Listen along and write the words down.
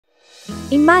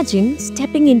Imagine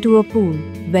stepping into a pool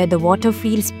where the water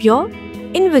feels pure,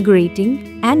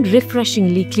 invigorating, and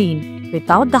refreshingly clean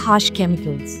without the harsh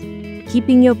chemicals.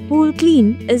 Keeping your pool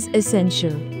clean is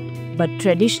essential, but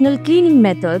traditional cleaning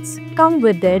methods come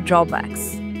with their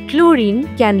drawbacks.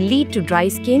 Chlorine can lead to dry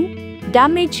skin,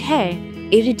 damaged hair,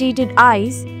 irritated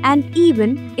eyes, and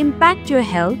even impact your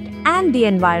health and the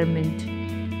environment.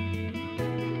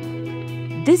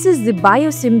 This is the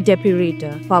Bioswim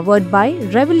depurator powered by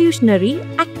revolutionary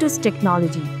Actus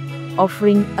technology,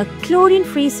 offering a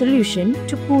chlorine-free solution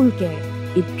to pool care.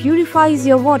 It purifies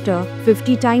your water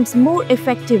 50 times more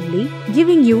effectively,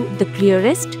 giving you the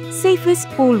clearest, safest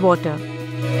pool water.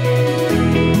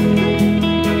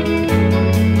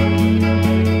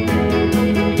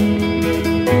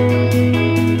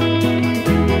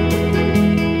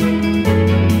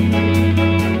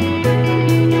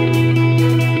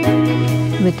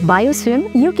 With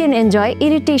Bioswim, you can enjoy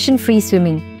irritation-free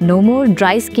swimming. No more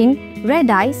dry skin, red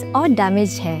eyes or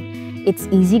damaged hair. It's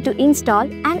easy to install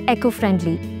and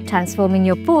eco-friendly, transforming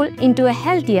your pool into a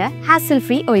healthier,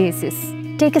 hassle-free oasis.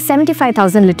 Take a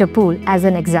 75,000-liter pool as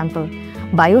an example.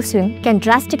 Bioswim can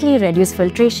drastically reduce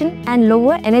filtration and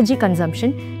lower energy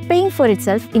consumption, paying for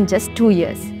itself in just 2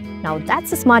 years. Now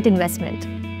that's a smart investment.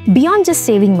 Beyond just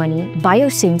saving money,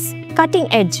 Bioswim's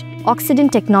cutting-edge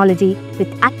oxidant technology with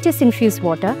Actus-infused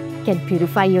water can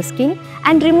purify your skin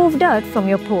and remove dirt from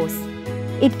your pores.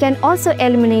 It can also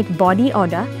eliminate body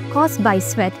odor caused by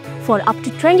sweat for up to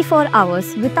 24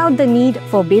 hours without the need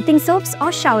for bathing soaps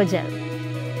or shower gel.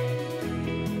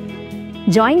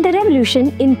 Join the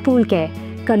revolution in pool care.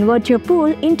 Convert your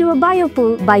pool into a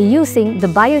biopool by using the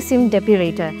Bioswim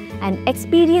depurator and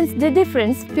experience the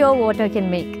difference pure water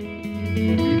can make.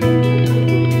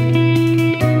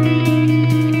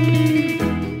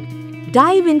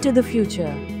 Dive into the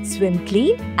future. Swim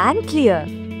clean and clear.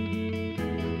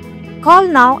 Call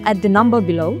now at the number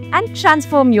below and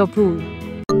transform your pool.